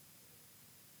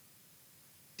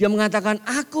 Dia mengatakan,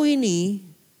 aku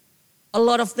ini a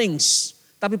lot of things.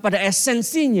 Tapi pada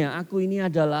esensinya aku ini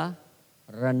adalah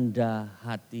rendah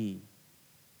hati.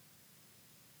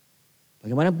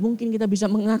 Bagaimana mungkin kita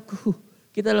bisa mengaku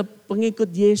kita adalah pengikut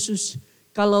Yesus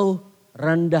kalau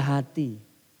rendah hati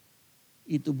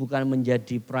itu bukan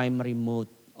menjadi primary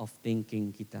mode of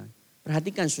thinking kita.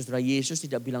 Perhatikan saudara, Yesus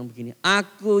tidak bilang begini,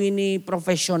 aku ini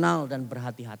profesional dan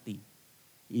berhati-hati.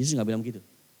 Yesus gak bilang begitu.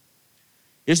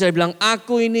 Yesus tidak bilang,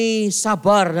 aku ini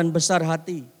sabar dan besar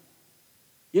hati.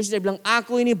 Yesus tidak bilang,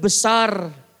 aku ini besar,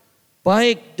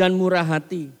 baik dan murah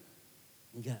hati.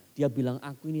 Enggak, dia bilang,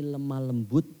 aku ini lemah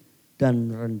lembut dan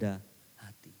rendah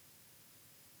hati.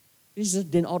 Yesus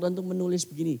dan orang itu menulis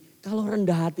begini, kalau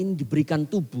rendah hati ini diberikan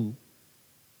tubuh,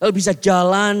 lalu bisa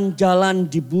jalan-jalan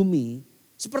di bumi,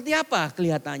 seperti apa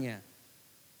kelihatannya?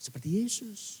 Seperti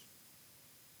Yesus.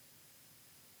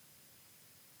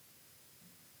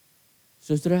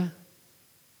 Saudara,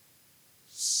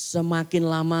 semakin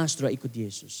lama saudara ikut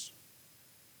Yesus,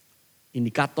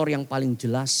 indikator yang paling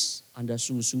jelas Anda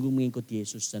sungguh-sungguh mengikuti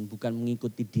Yesus dan bukan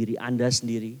mengikuti diri Anda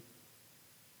sendiri,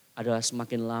 adalah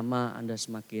semakin lama Anda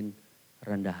semakin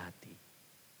rendah hati.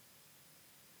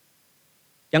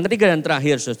 Yang ketiga dan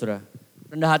terakhir saudara,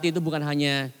 rendah hati itu bukan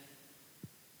hanya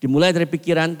dimulai dari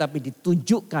pikiran tapi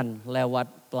ditunjukkan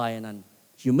lewat pelayanan.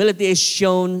 Humility is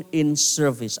shown in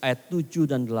service, ayat 7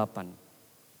 dan 8.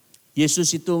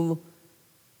 Yesus itu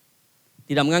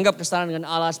tidak menganggap kesetaraan dengan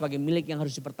Allah sebagai milik yang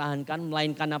harus dipertahankan.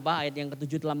 Melainkan apa? Ayat yang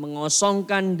ke-7 telah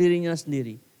mengosongkan dirinya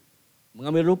sendiri.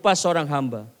 Mengambil rupa seorang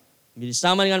hamba. Menjadi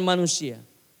sama dengan manusia.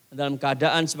 Dalam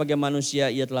keadaan sebagai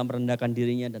manusia ia telah merendahkan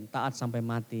dirinya dan taat sampai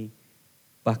mati.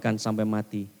 Bahkan sampai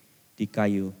mati di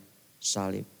kayu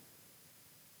salib.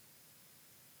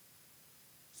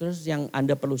 Terus yang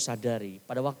Anda perlu sadari,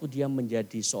 pada waktu dia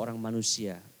menjadi seorang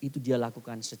manusia, itu dia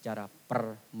lakukan secara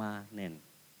permanen.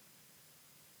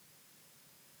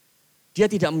 Dia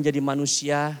tidak menjadi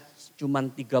manusia cuma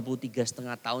 33,5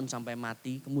 tahun sampai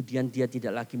mati, kemudian dia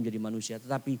tidak lagi menjadi manusia.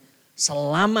 Tetapi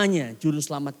selamanya juru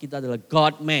selamat kita adalah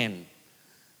God man.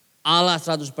 Allah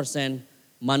 100%,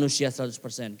 manusia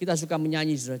 100%. Kita suka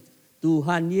menyanyi,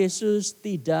 Tuhan Yesus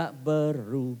tidak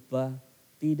berubah,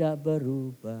 tidak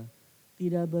berubah.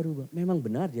 Tidak berubah. Memang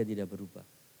benar dia tidak berubah.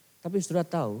 Tapi saudara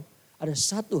tahu ada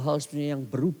satu hal sebenarnya yang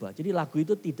berubah. Jadi lagu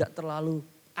itu tidak terlalu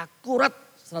akurat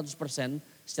 100%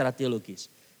 secara teologis.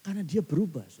 Karena dia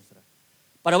berubah saudara.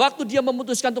 Pada waktu dia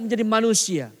memutuskan untuk menjadi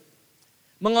manusia.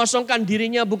 Mengosongkan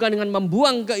dirinya bukan dengan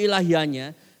membuang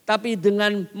keilahiannya. Tapi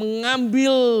dengan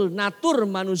mengambil natur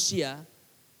manusia.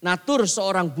 Natur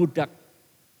seorang budak.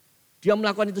 Dia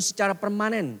melakukan itu secara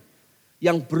permanen.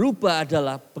 Yang berubah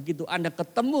adalah begitu Anda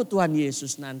ketemu Tuhan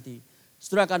Yesus nanti.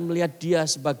 Saudara akan melihat dia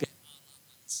sebagai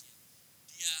manusia.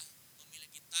 Dia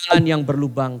memiliki tangan yang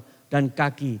berlubang dan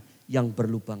kaki yang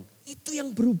berlubang. Itu yang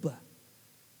berubah.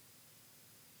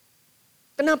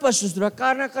 Kenapa saudara?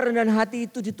 Karena kerendahan hati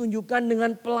itu ditunjukkan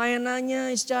dengan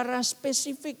pelayanannya secara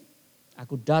spesifik.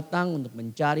 Aku datang untuk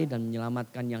mencari dan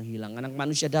menyelamatkan yang hilang. Anak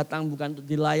manusia datang bukan untuk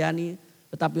dilayani,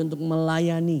 tetapi untuk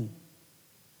melayani.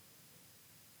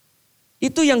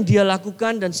 Itu yang dia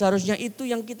lakukan dan seharusnya itu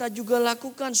yang kita juga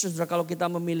lakukan saudara kalau kita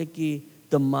memiliki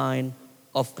the mind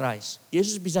of Christ.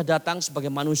 Yesus bisa datang sebagai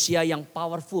manusia yang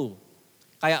powerful.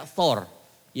 Kayak Thor,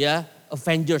 ya,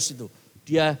 Avengers itu.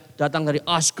 Dia datang dari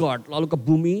Asgard lalu ke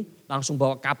bumi langsung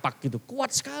bawa kapak gitu.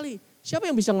 Kuat sekali. Siapa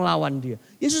yang bisa ngelawan dia?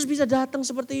 Yesus bisa datang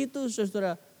seperti itu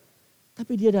saudara.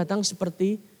 Tapi dia datang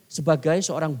sebagai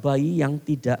seorang bayi yang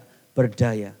tidak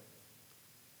berdaya.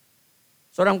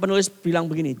 Seorang penulis bilang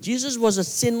begini, Jesus was a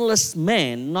sinless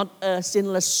man, not a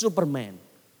sinless superman.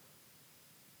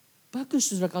 Bagus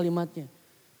saudara kalimatnya.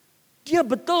 Dia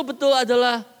betul-betul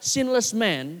adalah sinless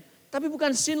man, tapi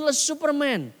bukan sinless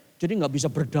superman. Jadi nggak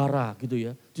bisa berdarah gitu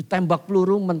ya. Ditembak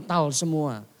peluru mental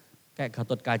semua. Kayak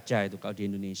Gatot Kaca itu kalau di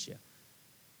Indonesia.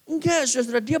 Enggak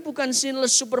saudara, dia bukan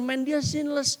sinless superman, dia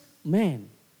sinless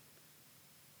man.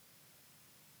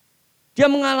 Dia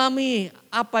mengalami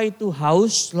apa itu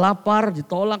haus, lapar,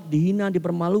 ditolak, dihina,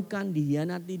 dipermalukan,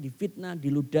 dihianati, difitnah,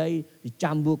 diludahi,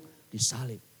 dicambuk,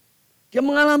 disalib. Dia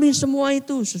mengalami semua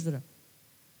itu saudara.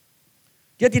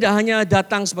 Dia tidak hanya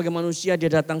datang sebagai manusia, dia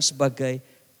datang sebagai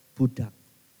budak.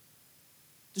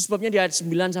 Itu sebabnya di ayat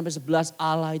 9 sampai 11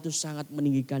 Allah itu sangat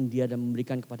meninggikan dia dan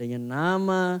memberikan kepadanya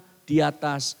nama di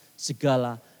atas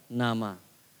segala nama.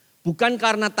 Bukan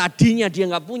karena tadinya dia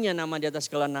nggak punya nama di atas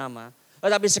segala nama.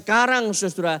 Tetapi sekarang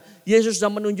saudara, Yesus sudah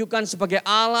menunjukkan sebagai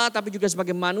Allah tapi juga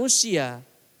sebagai manusia.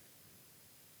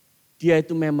 Dia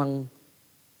itu memang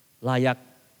layak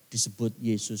disebut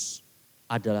Yesus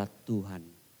adalah Tuhan.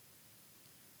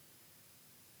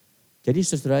 Jadi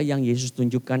saudara yang Yesus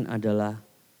tunjukkan adalah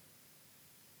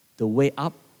the way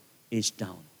up is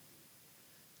down.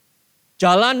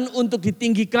 Jalan untuk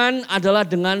ditinggikan adalah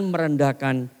dengan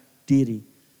merendahkan diri.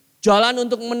 Jalan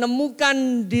untuk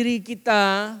menemukan diri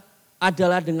kita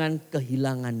adalah dengan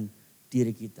kehilangan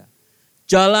diri kita.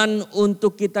 Jalan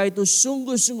untuk kita itu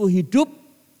sungguh-sungguh hidup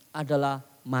adalah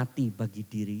mati bagi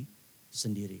diri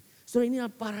sendiri. Saudara, ini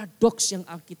adalah paradoks yang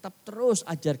Alkitab terus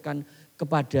ajarkan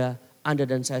kepada Anda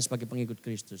dan saya sebagai pengikut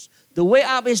Kristus. The way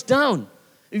up is down.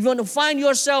 If you want to find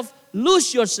yourself,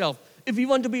 lose yourself. If you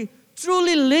want to be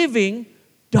truly living,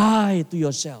 die to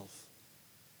yourself.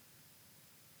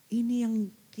 Ini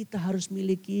yang kita harus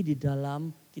miliki di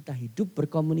dalam kita hidup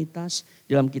berkomunitas,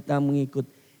 dalam kita mengikut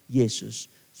Yesus.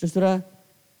 Saudara,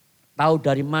 tahu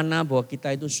dari mana bahwa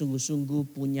kita itu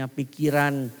sungguh-sungguh punya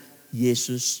pikiran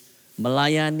Yesus,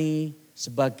 melayani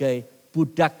sebagai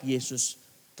budak Yesus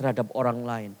terhadap orang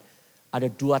lain. Ada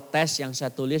 2 tes yang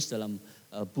saya tulis dalam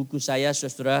buku saya,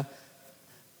 saudara,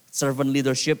 Servant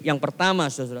Leadership. Yang pertama,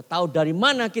 saudara, tahu dari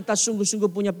mana kita sungguh-sungguh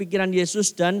punya pikiran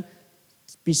Yesus dan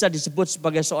bisa disebut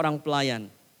sebagai seorang pelayan.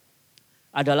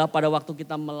 Adalah pada waktu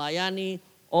kita melayani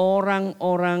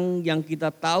orang-orang yang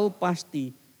kita tahu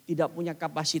pasti tidak punya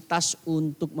kapasitas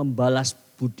untuk membalas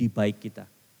budi baik kita.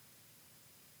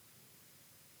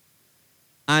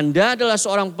 Anda adalah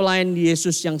seorang pelayan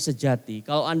Yesus yang sejati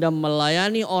kalau Anda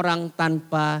melayani orang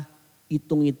tanpa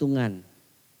hitung-hitungan.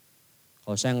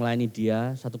 Kalau saya melayani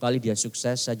dia, satu kali dia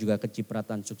sukses, saya juga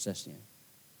kecipratan suksesnya.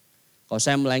 Kalau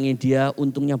saya melayani dia,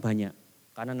 untungnya banyak.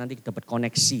 Karena nanti dapat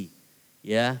koneksi,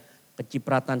 ya,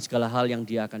 kecipratan segala hal yang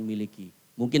dia akan miliki.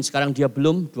 Mungkin sekarang dia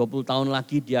belum, 20 tahun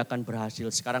lagi dia akan berhasil.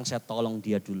 Sekarang saya tolong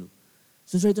dia dulu.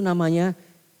 Sesuai itu namanya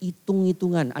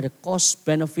hitung-hitungan, ada cost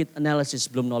benefit analysis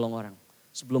sebelum nolong orang,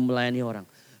 sebelum melayani orang.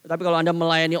 Tapi kalau Anda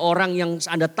melayani orang yang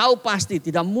Anda tahu pasti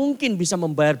tidak mungkin bisa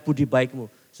membayar budi baikmu,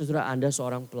 saudara, Anda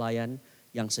seorang pelayan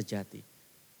yang sejati.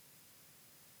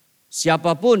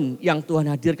 Siapapun yang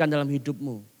Tuhan hadirkan dalam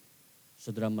hidupmu,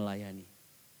 saudara melayani.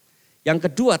 Yang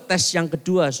kedua, tes yang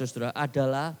kedua saudara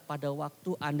adalah pada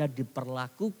waktu Anda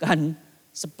diperlakukan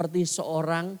seperti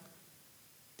seorang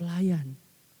pelayan.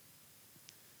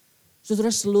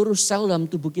 Saudara, seluruh sel dalam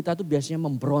tubuh kita itu biasanya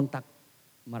memberontak.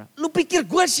 Marah. Lu pikir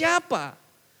gue siapa?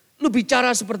 Lu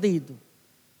bicara seperti itu.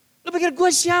 Lu pikir gue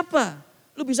siapa?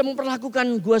 Lu bisa memperlakukan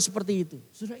gue seperti itu.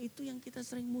 Saudara, itu yang kita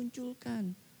sering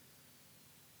munculkan.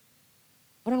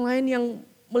 Orang lain yang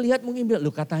melihat mungkin bilang, lu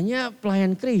katanya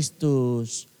pelayan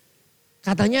Kristus.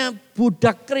 Katanya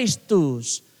budak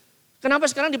Kristus. Kenapa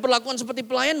sekarang diperlakukan seperti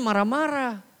pelayan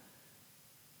marah-marah?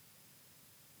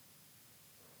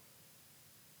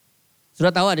 Sudah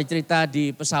tahu ada cerita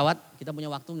di pesawat, kita punya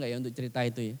waktu enggak ya untuk cerita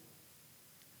itu ya.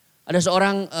 Ada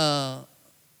seorang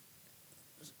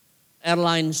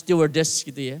airline stewardess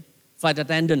gitu ya, flight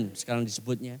attendant sekarang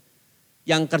disebutnya.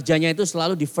 Yang kerjanya itu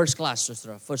selalu di first class,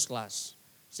 saudara, first class.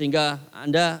 Sehingga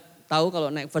Anda tahu kalau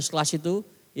naik first class itu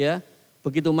ya,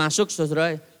 begitu masuk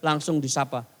saudara langsung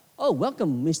disapa. Oh welcome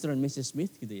Mr. and Mrs.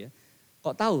 Smith gitu ya.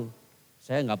 Kok tahu?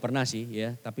 Saya nggak pernah sih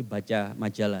ya, tapi baca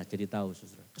majalah jadi tahu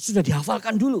saudara. Sudah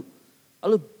dihafalkan dulu.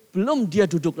 Lalu belum dia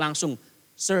duduk langsung,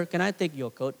 Sir, can I take your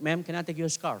coat? Ma'am, can I take your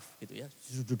scarf? Gitu ya,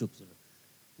 duduk. Saudara.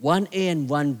 1A and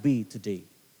 1B today.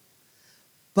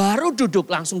 Baru duduk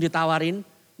langsung ditawarin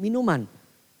minuman.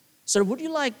 Sir, would you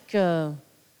like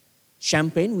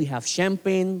champagne? We have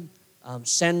champagne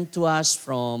sent to us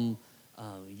from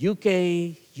UK,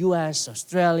 US,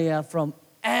 Australia, from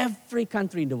every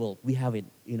country in the world. We have it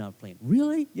in our plane.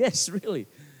 Really? Yes, really.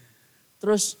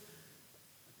 Terus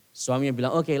suaminya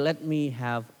bilang, okay, let me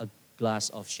have a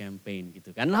glass of champagne gitu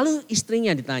kan. Lalu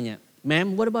istrinya ditanya,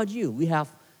 ma'am, what about you? We have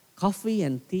coffee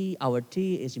and tea. Our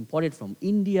tea is imported from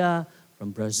India,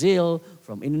 from Brazil,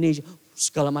 from Indonesia,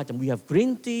 segala macam. We have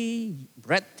green tea,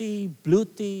 red tea, blue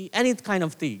tea, any kind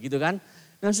of tea gitu kan.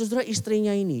 Dan saudara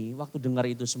istrinya ini waktu dengar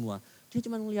itu semua, dia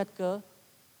cuma melihat ke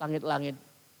langit-langit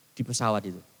di pesawat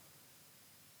itu.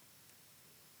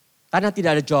 Karena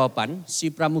tidak ada jawaban, si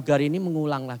pramugari ini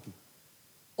mengulang lagi.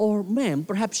 Or ma'am,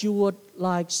 perhaps you would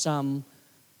like some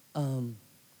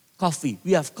coffee.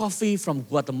 We have coffee from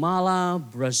Guatemala,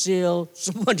 Brazil,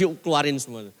 semua dikeluarin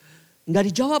semua. Enggak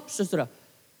dijawab saudara.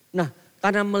 Nah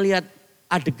karena melihat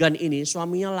adegan ini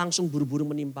suaminya langsung buru-buru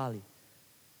menimpali.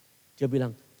 Dia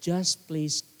bilang, just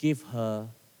please give her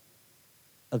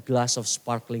a glass of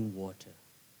sparkling water.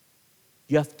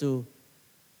 You have to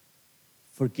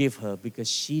forgive her because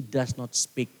she does not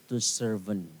speak to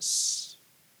servants.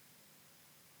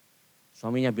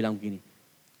 Suaminya bilang begini,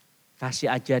 kasih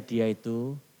aja dia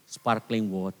itu sparkling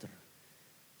water.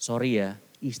 Sorry ya,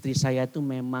 istri saya itu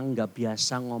memang gak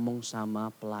biasa ngomong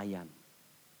sama pelayan.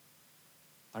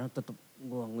 Karena tetap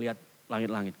gue ngeliat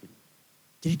langit-langit gitu.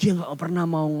 Jadi dia gak pernah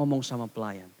mau ngomong sama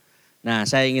pelayan. Nah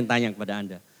saya ingin tanya kepada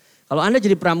Anda. Kalau Anda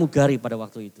jadi pramugari pada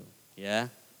waktu itu, ya,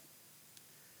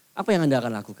 apa yang Anda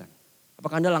akan lakukan?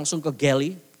 Apakah Anda langsung ke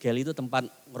galley? Galley itu tempat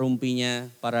ngerumpinya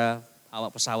para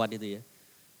awak pesawat itu ya.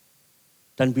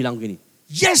 Dan bilang gini,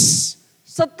 yes,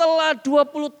 setelah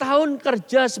 20 tahun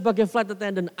kerja sebagai flight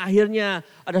attendant, akhirnya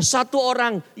ada satu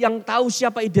orang yang tahu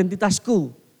siapa identitasku.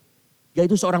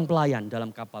 Yaitu seorang pelayan dalam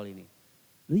kapal ini.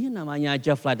 Ini namanya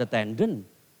aja flight attendant.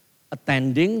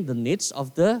 Attending the needs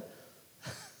of the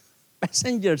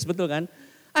passengers, betul kan?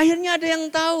 Akhirnya ada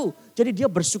yang tahu, jadi dia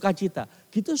bersuka cita.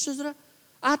 Gitu saudara.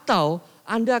 Atau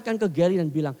Anda akan ke galley dan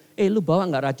bilang, lu bawa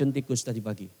gak racun tikus tadi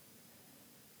pagi?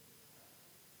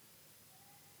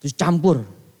 Terus campur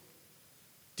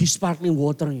di sparkling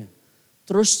waternya.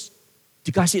 Terus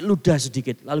dikasih ludah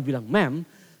sedikit. Lalu bilang, ma'am,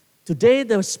 today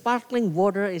the sparkling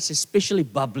water is especially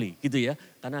bubbly. Gitu ya,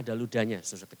 karena ada ludahnya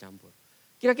sudah kecampur.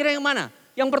 Kira-kira yang mana?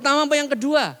 Yang pertama apa yang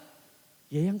kedua?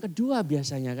 Ya yang kedua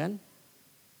biasanya kan.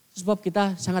 Sebab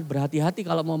kita sangat berhati-hati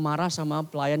kalau mau marah sama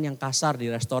pelayan yang kasar di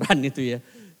restoran itu ya.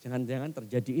 Jangan-jangan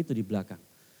terjadi itu di belakang.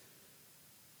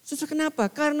 Saudara kenapa?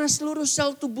 Karena seluruh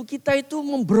sel tubuh kita itu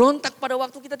memberontak pada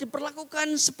waktu kita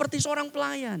diperlakukan seperti seorang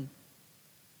pelayan.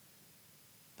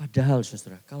 Padahal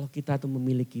saudara, kalau kita itu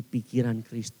memiliki pikiran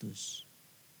Kristus.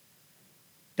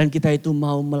 Dan kita itu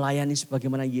mau melayani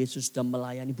sebagaimana Yesus sudah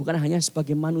melayani. Bukan hanya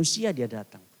sebagai manusia dia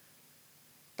datang.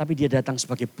 Tapi dia datang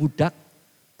sebagai budak.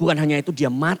 Bukan hanya itu dia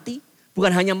mati.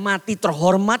 Bukan hanya mati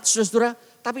terhormat saudara.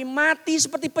 Tapi mati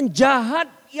seperti penjahat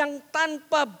yang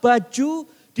tanpa baju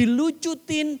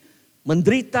dilucutin,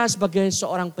 menderita sebagai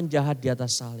seorang penjahat di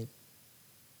atas salib.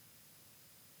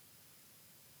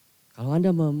 Kalau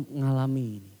Anda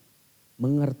mengalami ini,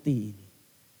 mengerti ini,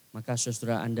 maka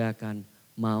saudara Anda akan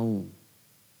mau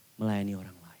melayani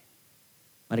orang lain.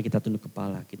 Mari kita tunduk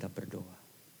kepala, kita berdoa.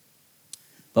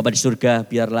 Bapa di surga,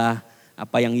 biarlah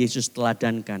apa yang Yesus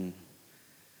teladankan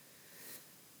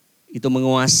itu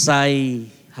menguasai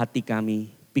hati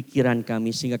kami, pikiran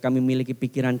kami, sehingga kami memiliki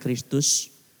pikiran Kristus.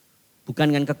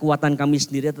 Bukan dengan kekuatan kami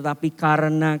sendiri, tetapi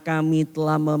karena kami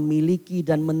telah memiliki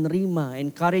dan menerima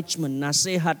encouragement,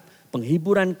 nasihat,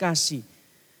 penghiburan kasih,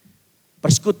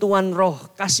 persekutuan roh,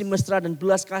 kasih mesra dan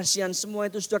belas kasihan, semua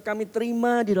itu sudah kami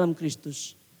terima di dalam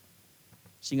Kristus.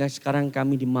 Sehingga sekarang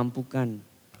kami dimampukan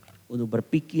untuk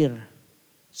berpikir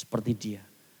seperti dia,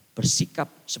 bersikap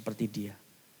seperti dia,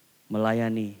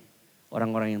 melayani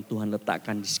orang-orang yang Tuhan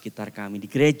letakkan di sekitar kami, di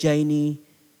gereja ini,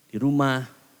 di rumah,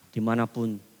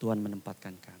 dimanapun Tuhan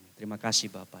menempatkan kami. Terima kasih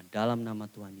Bapak, dalam nama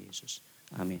Tuhan Yesus.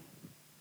 Amin.